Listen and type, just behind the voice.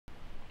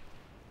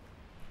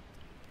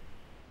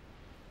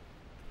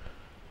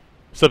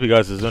What's up, you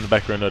guys? It's in the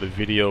background of the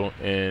video,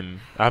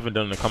 and I haven't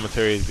done a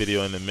commentaries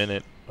video in a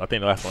minute. I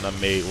think the last one I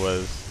made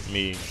was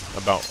me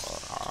about,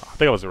 I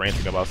think I was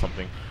ranting about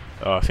something.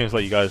 Seems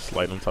like you guys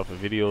like them type of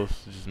videos.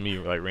 It's just me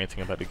like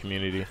ranting about the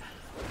community.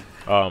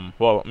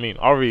 Well, I mean,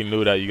 I already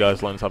knew that you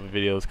guys like them type of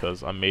videos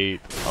because I made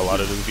a lot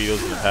of those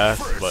videos in the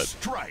past. But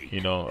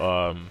you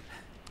know,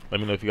 let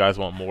me know if you guys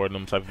want more of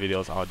them type of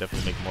videos. I'll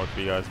definitely make more for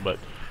you guys. But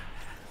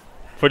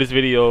for this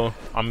video,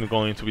 I'm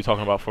going to be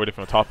talking about 4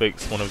 different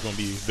topics. One is going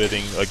to be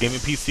building a gaming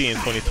PC in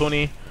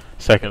 2020.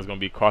 Second is going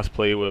to be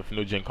crossplay with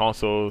new gen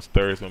consoles.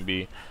 Third is going to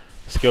be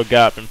skill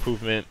gap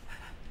improvement.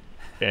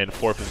 And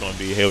fourth is going to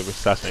be Halo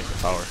Assassination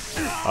Power.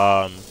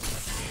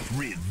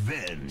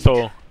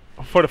 So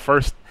for the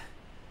first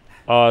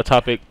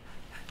topic,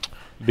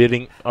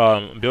 building a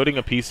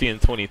PC in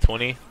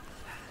 2020.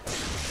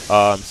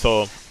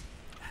 So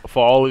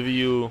for all of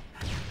you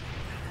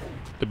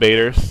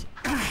debaters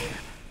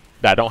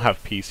that don't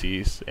have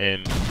PCs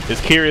and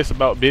is curious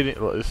about building,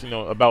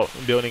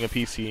 building a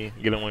PC,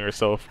 getting one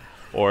yourself,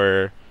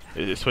 or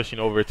is switching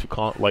over to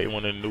like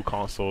one of the new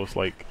consoles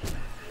like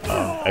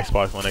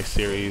Xbox One X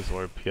Series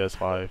or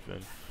PS5,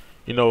 and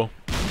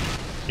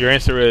your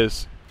answer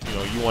is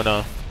you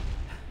wanna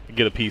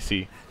get a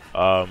PC,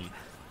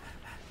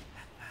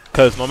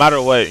 because no matter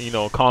what,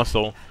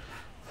 console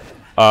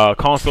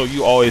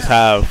you always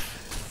have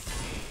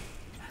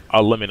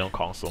a limit on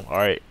console. All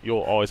right, you'll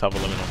always have a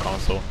limit on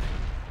console.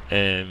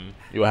 And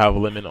you'll have a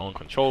limit on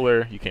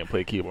controller. You can't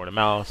play keyboard and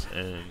mouse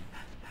and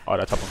all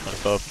that type of fun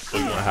stuff. So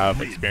you want to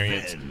have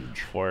experience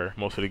for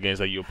most of the games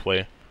that you'll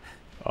play.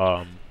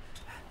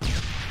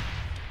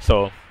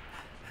 So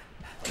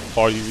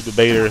for all you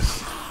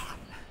debaters,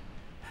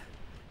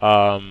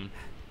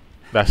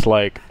 that's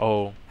like,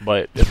 oh,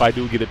 but if I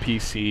do get a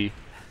PC,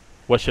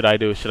 what should I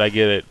do? Should I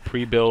get it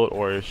pre-built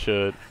or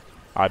should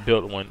I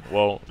build one?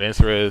 Well, the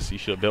answer is you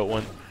should build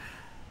one.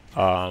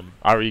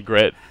 I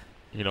regret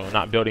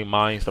not building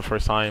mine the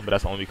first time, but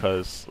that's only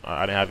because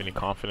I didn't have any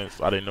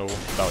confidence. I didn't know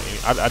about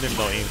I didn't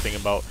know anything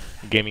about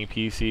gaming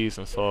PCs,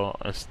 and so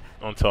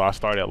until I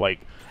started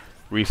like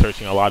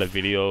researching a lot of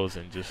videos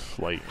and just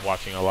like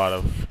watching a lot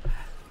of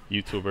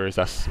YouTubers.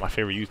 That's my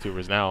favorite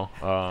YouTubers now,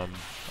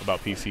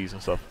 about PCs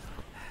and stuff.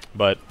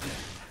 But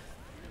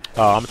I'm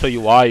gonna tell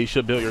you why you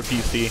should build your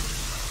PC.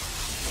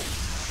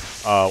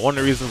 One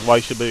of the reasons why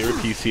you should build your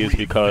PC is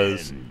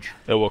because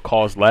it will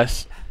cost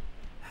less.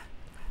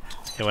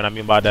 And what I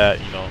mean by that,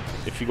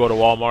 if you go to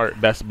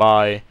Walmart, Best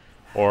Buy,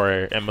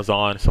 or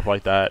Amazon, stuff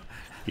like that,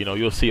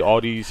 you'll see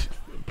all these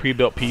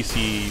pre-built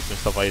PCs and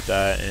stuff like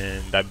that,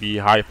 and that'd be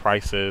high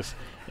prices.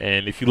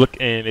 And if you look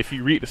and if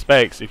you read the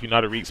specs, if you know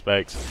how to read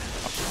specs,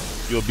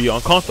 you'll be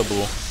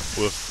uncomfortable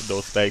with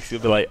those specs.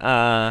 You'll be like,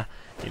 I'm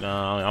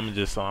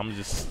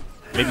just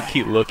maybe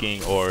keep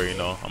looking, or I'm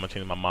gonna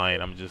change my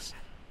mind. I'm just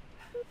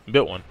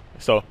built one.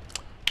 So,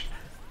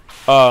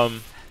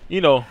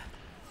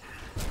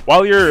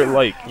 while you're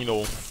like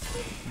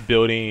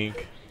building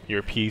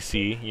your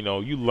PC, you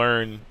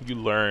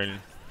learn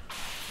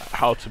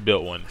how to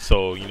build one.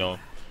 So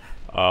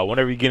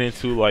whenever you get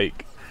into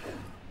like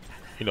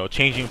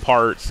changing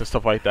parts and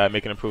stuff like that,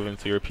 making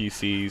improvements to your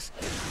PCs,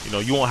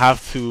 you won't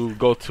have to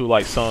go to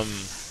like some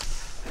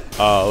you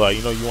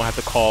won't have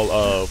to call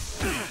a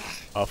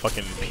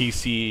fucking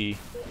PC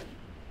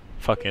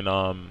fucking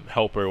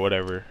helper or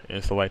whatever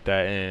and stuff like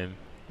that, and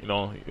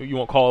you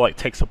won't call like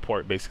tech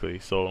support basically.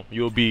 So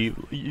you'll be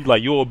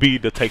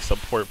the tech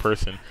support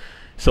person.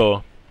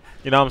 So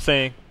what I'm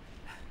saying,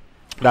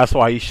 that's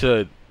why you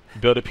should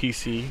build a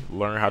PC,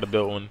 learn how to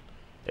build one,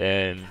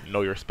 and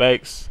know your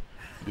specs,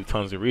 do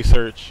tons of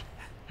research,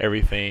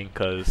 everything,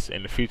 because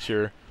in the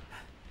future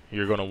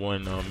you're gonna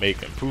want to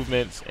make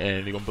improvements,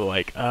 and you're gonna be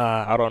like,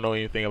 I don't know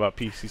anything about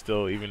PC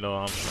still, even though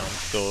I'm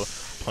still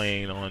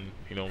playing on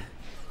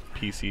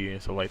PC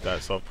and stuff like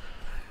that. So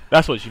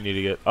that's what you need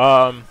to get.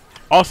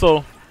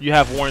 Also, you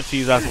have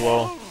warranties as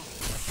well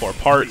for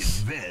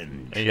parts,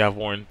 and you have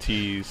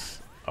warranties,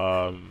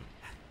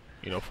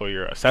 for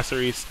your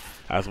accessories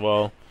as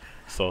well.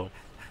 So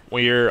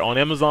when you're on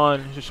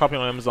Amazon, you're shopping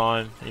on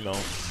Amazon,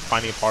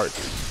 finding parts,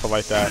 stuff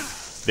like that,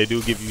 they do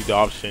give you the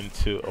option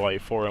to like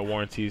for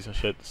warranties and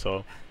shit.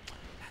 So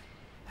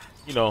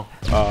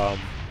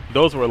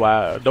those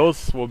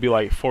will be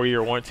like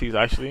 4-year warranties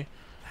actually.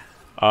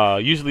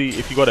 Usually,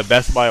 if you go to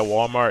Best Buy or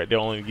Walmart, they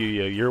only give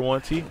you a year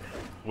warranty,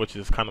 which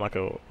is kind of like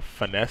a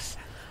finesse,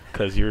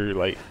 because you're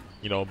like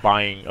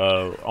buying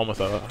almost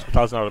a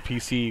 $1,000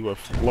 PC with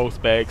low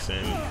specs,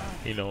 and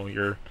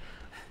your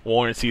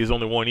warranty is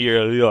only 1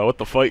 year. You're like, what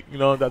the fuck,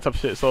 that type of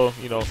shit. So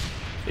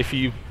if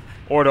you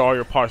order all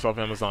your parts off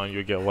Amazon,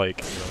 you'll get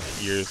like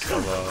years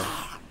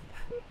of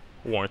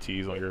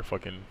warranties on your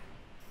fucking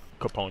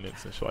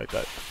components and shit like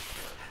that.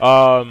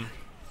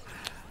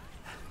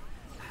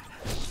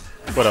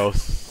 What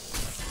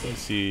else? Let me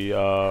see.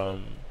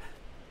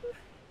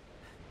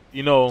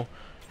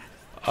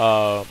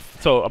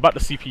 So about the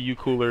CPU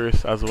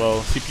coolers as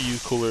well.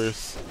 CPU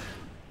coolers,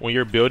 when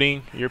you're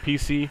building your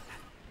PC,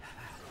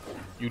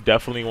 you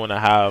definitely want to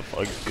have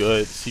a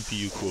good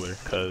CPU cooler,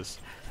 because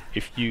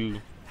if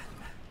you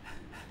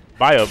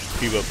buy a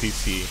pre-built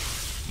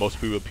PC, most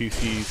pre-built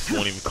PCs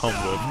won't even come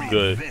with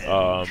good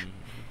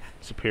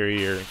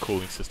superior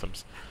cooling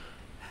systems.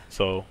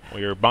 So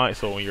when you're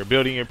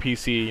building your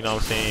PC, you know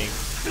what I'm saying,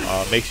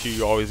 make sure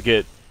you always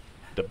get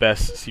the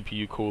best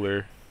CPU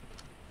cooler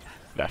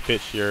that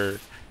fits your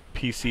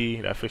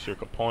PC, that fits your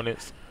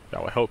components,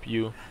 that will help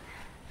you.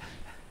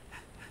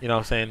 You know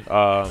what I'm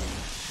saying?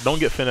 Don't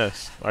get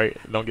finesse, alright?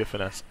 Don't get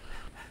finesse.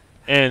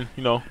 And,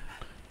 you know,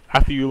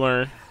 after you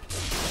learn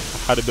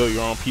how to build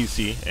your own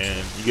PC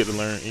and you get to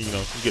learn, you know,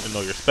 you get to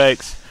know your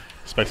specs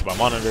about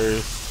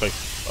monitors,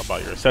 specs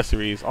about your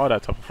accessories, all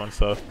that type of fun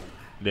stuff,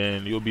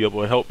 then you'll be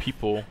able to help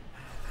people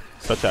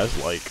such as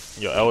like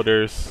your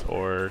elders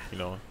or, you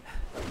know,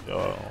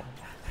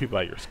 people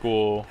at your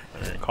school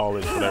or in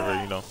college, whatever,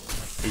 you know,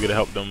 you get to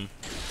help them,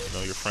 you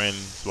know, your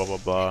friends, blah, blah,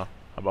 blah,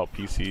 about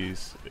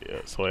PCs.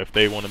 Yeah, so if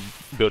they want to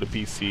build a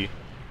PC,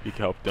 you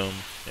can help them,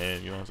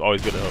 and, you know, it's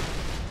always good to help.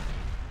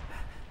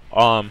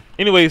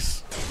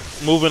 Anyways,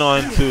 moving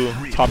on to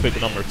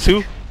topic number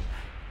 2.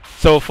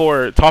 So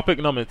for topic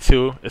number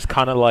 2, it's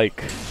kind of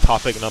like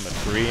topic number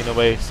 3 in a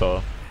way.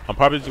 So I'm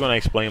probably just going to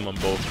explain them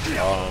both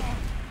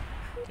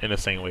in the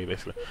same way,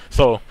 basically.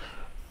 So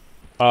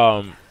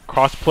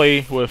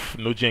crossplay with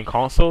new gen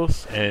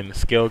consoles and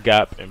scale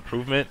gap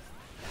improvement.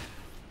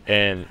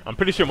 And I'm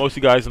pretty sure most of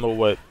you guys know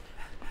what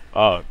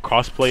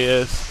crossplay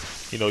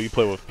is. You know, you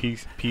play with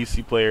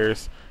PC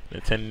players,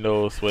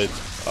 Nintendo Switch,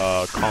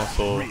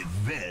 console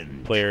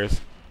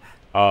players.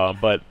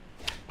 But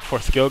for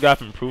skill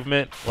gap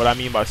improvement, what I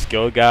mean by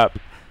skill gap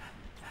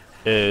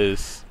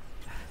is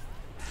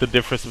the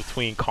difference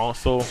between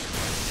console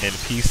and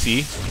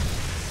PC,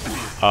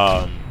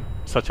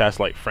 such as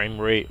like frame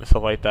rate and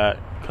stuff like that.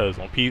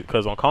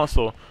 Because on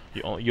console,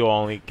 you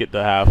only get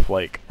to have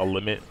like a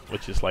limit,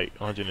 which is like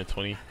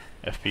 120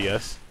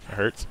 FPS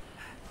hertz.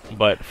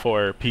 But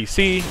for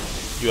PC,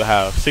 you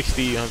have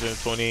 60,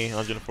 120,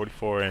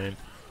 144, and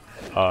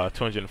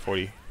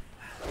 240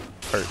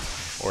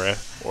 hertz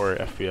or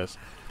FPS.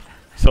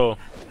 So,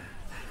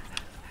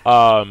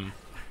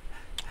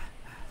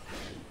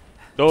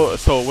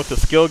 so with the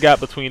skill gap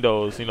between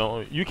those, you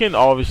know, you can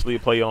obviously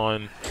play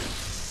on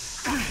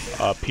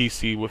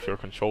PC with your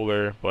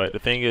controller, but the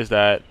thing is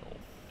that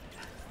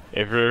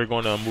if you're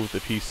going to move to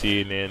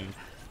PC, then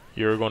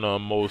you're going to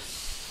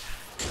most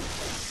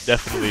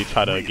definitely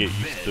try to get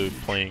used to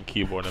playing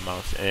keyboard and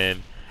mouse,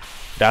 and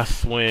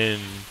that's when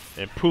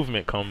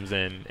improvement comes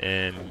in,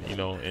 and you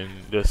know, in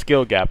the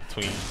skill gap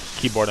between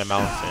keyboard and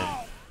mouse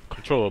and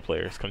controller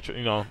players.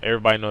 You know,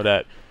 everybody know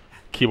that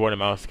keyboard and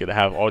mouse get to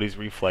have all these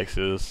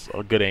reflexes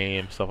or good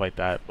aim, stuff like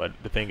that, but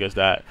the thing is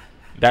that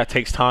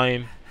takes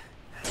time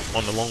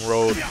on the long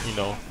road. You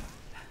know,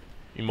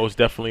 you most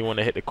definitely want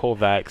to hit the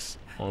Kovacs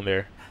on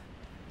there,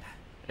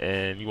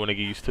 and you want to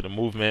get used to the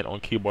movement on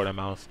keyboard and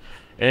mouse.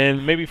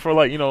 And maybe for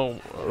like, you know,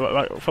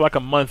 for like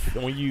a month,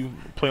 when you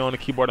play on the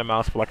keyboard and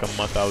mouse for like a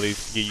month at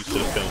least, get used to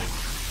the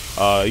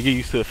feeling. You get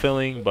used to the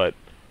feeling, but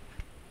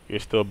you're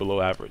still below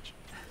average.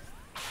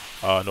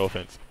 No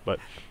offense,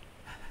 but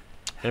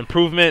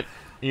improvement,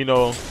 you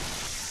know,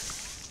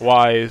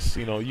 wise,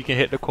 you know, you can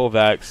hit the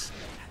Kovacs,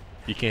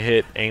 you can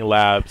hit Aim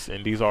Labs,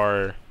 and these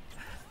are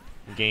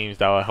games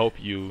that will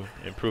help you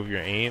improve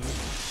your aim,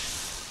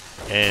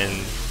 and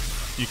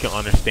you can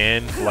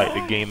understand like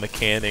the game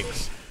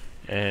mechanics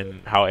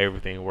and how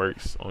everything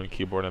works on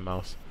keyboard and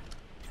mouse.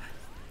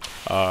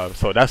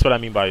 So that's what I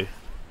mean by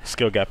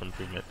skill gap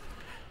improvement.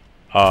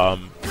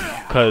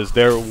 Because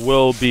there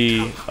will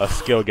be a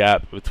skill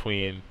gap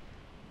between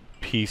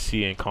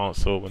PC and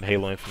console when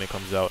Halo Infinite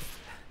comes out.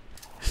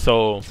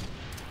 So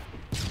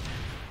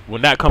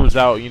when that comes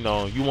out, you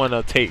know, you want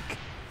to take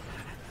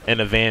an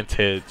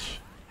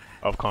advantage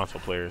of console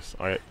players.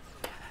 All right.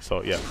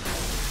 So yeah.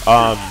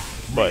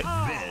 But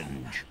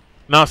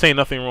not saying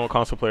nothing wrong with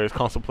console players.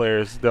 Console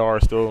players, there are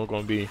still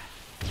going to be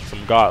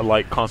some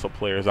godlike console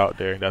players out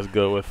there that's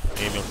good with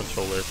aiming and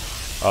controller.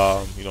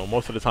 You know,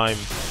 most of the time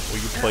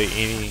when you play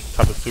any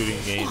type of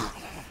shooting game,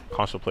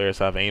 console players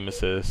have aim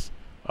assist.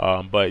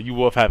 But you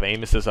will have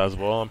aim assist as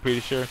well, I'm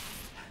pretty sure,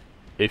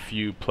 if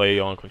you play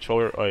on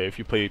controller, or if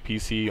you play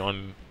PC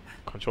on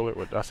controller.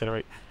 What, did I say that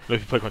right? No,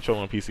 if you play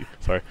controller on PC,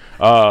 sorry.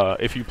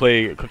 If you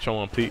play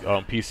controller on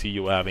PC,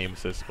 you will have aim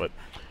assist, but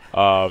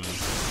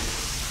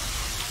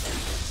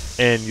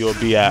and you'll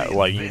be at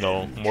like, you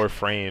know, more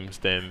frames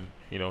than,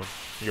 you know,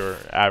 your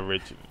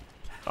average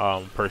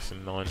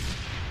person on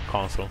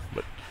console.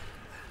 But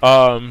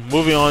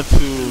moving on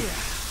to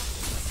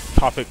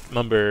topic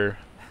number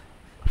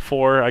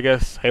 4, I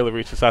guess, Halo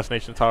Reach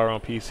Assassination Tower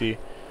on PC.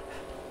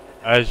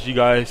 As you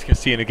guys can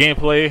see in the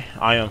gameplay,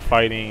 I am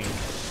fighting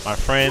my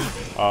friend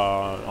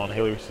on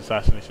Halo Reach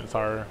Assassination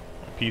Tower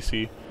on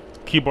PC.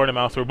 Keyboard and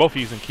mouse. We're both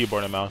using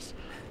keyboard and mouse,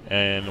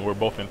 and we're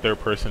both in third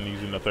person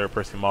using a third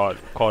person mod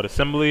called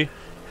Assembly.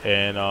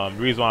 And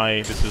the reason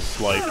why this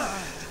is like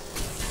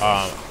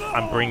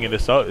I'm bringing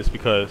this up is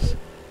because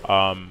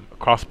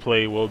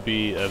crossplay will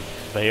be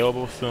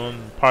available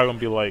soon. Probably gonna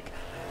be like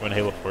when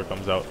Halo 4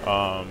 comes out,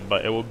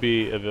 but it will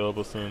be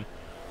available soon.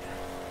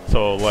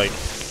 So like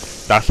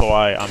that's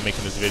why I'm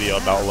making this video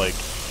about, like,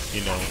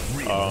 you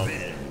know,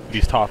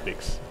 these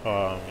topics, you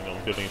know,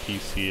 building a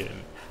PC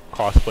and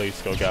crossplay,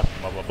 skill gap,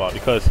 blah blah blah.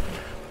 Because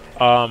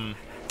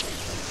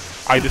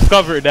I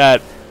discovered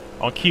that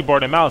on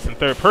keyboard and mouse in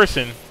third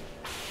person.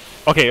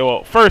 Okay,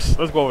 well, first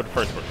let's go over the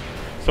first person.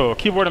 So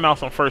keyboard and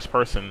mouse on first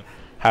person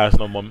has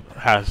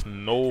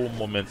no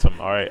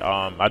momentum. All right,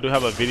 I do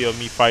have a video of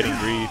me fighting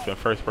Grief in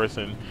first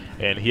person,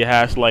 and he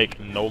has like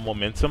no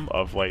momentum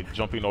of like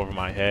jumping over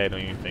my head or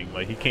anything.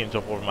 Like he can't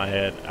jump over my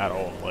head at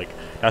all. Like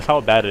that's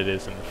how bad it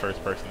is in the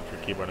first person for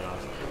keyboard and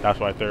mouse. That's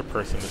why third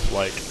person is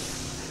like,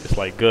 it's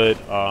like good.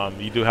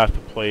 You do have to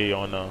play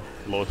on a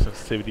low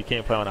sensitivity. You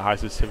can't play on a high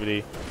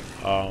sensitivity.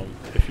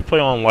 If you play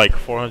on like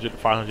 400 to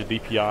 500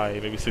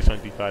 DPI, maybe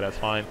 600 DPI, that's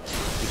fine.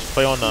 Just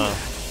play on a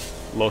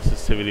low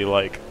sensitivity,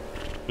 like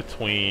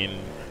between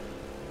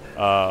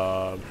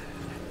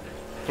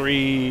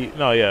between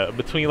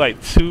like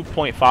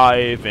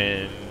 2.5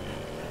 and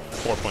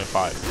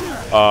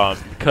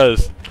 4.5.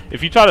 Because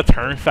if you try to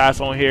turn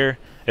fast on here,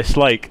 it's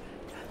like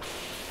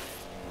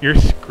your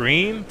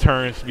screen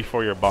turns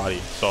before your body.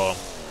 So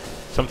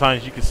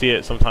sometimes you can see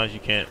it, sometimes you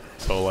can't.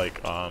 So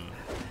like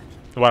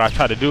what I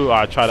try to do,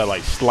 I try to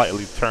like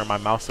slightly turn my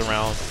mouse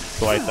around,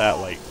 so like that,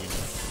 like, you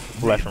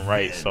know, left and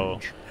right,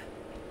 so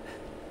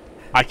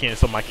my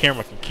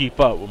camera can keep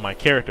up with my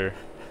character,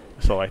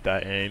 so like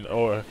that, and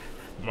or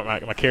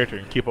my character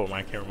can keep up with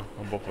my camera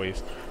on both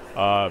ways.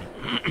 I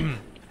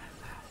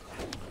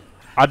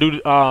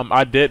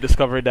did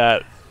discover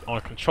that on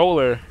a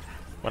controller,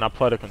 when I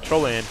plug a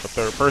controller in for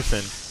third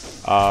person,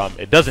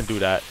 it doesn't do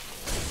that.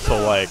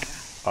 So like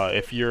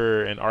if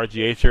you're an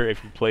RGHer,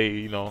 if you play,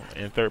 you know,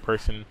 in third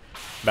person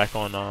back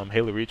on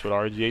Halo Reach with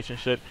RGH and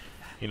shit,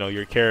 you know,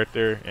 your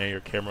character and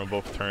your camera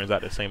both turns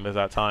at the same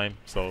exact time.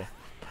 So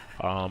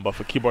but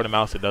for keyboard and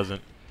mouse it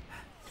doesn't.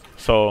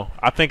 So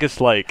I think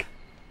it's like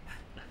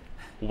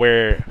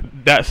where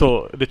that,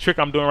 so the trick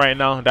I'm doing right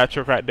now, that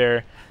trick right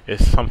there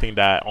is something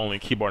that only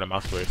keyboard and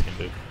mouse players can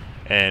do.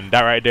 And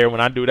that right there, when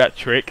I do that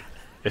trick,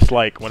 it's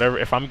like whenever,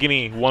 if I'm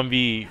getting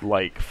 1v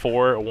like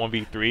 4 or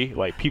 1v3,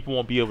 like people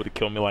won't be able to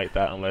kill me like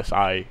that unless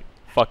I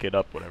fuck it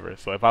up, whatever.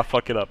 So if I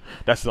fuck it up,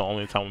 that's the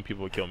only time when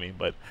people will kill me.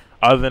 But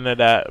other than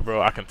that,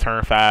 bro, I can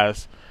turn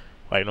fast,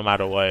 like no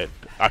matter what.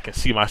 I can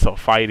see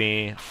myself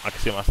fighting. I can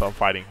see myself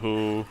fighting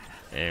who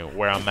and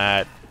where I'm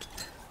at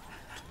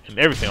and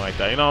everything like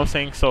that. You know what I'm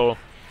saying? So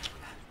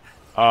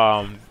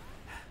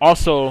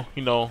also,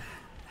 you know,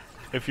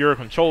 if you're a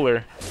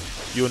controller,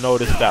 you'll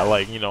notice that,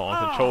 like, you know,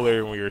 on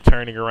controller, when you're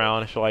turning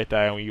around and shit like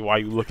that, and while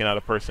you're looking at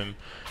a person,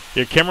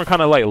 your camera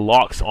kind of like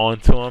locks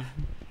onto them,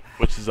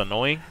 which is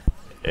annoying.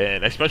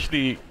 And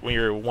especially when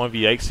you're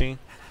 1vxing,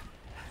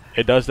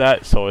 it does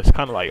that, so it's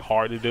kind of like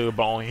hard to do.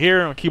 But on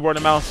here, on keyboard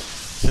and mouse,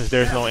 since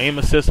there's no aim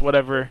assist,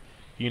 whatever,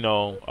 you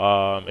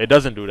know, it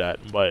doesn't do that.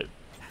 But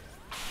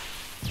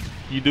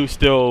you do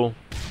still,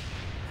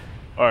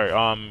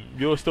 or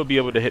you'll still be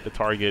able to hit the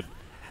target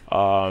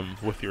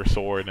with your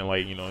sword and,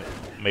 like, you know,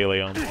 melee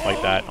them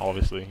like that.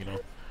 Obviously, you know,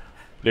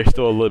 there's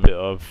still a little bit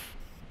of,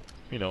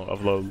 you know,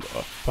 of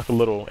like a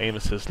little aim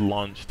assist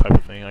lunge type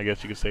of thing, I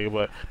guess you could say.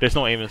 But there's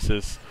no aim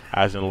assist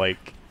as in,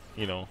 like,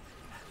 you know,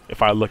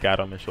 if I look at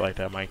them and shit like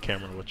that, my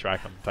camera will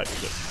track them type of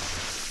shit.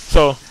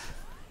 So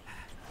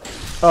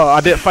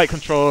I did fight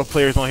controller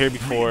players on here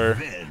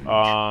before.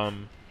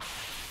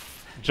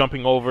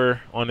 Jumping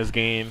over on this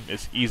game,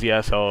 it's easy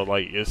as hell.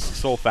 Like, it's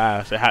so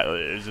fast.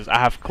 It's just, I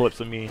have clips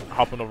of me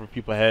hopping over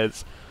people's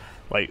heads,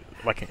 like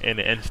in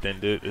an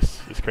instant, dude.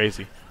 It's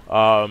crazy.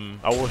 I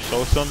will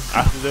show some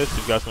after this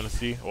if you guys want to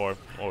see, or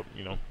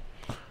you know,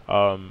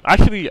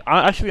 actually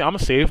I'm gonna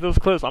save those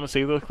clips. I'm gonna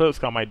save those clips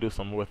 'cause I might do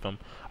something with them.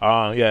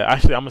 Yeah,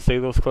 actually I'm gonna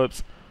save those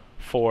clips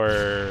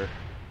for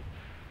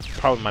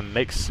probably my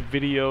next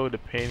video,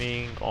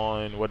 depending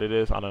on what it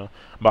is. I don't know,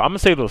 but I'm gonna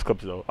save those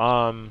clips though.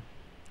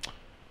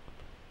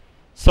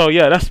 So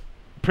yeah, that's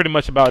pretty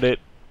much about it.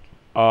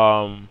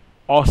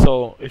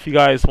 Also, if you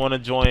guys want to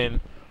join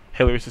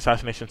Halo Reach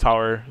Assassination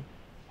Tower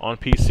on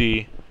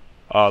PC,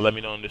 let me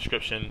know in the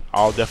description.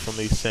 I'll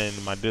definitely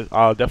send my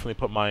I'll definitely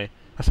put my,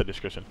 I said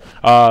description.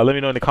 Let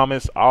me know in the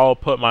comments. I'll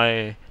put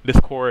my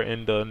Discord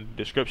in the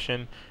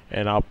description,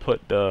 and I'll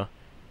put the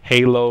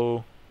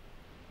Halo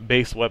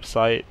base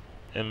website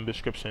in the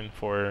description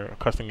for a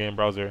custom game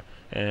browser,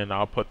 and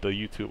I'll put the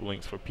YouTube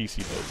links for PC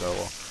builds as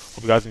well.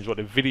 Hope you guys enjoyed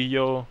the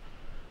video.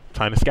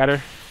 Time to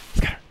scatter.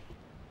 Scatter.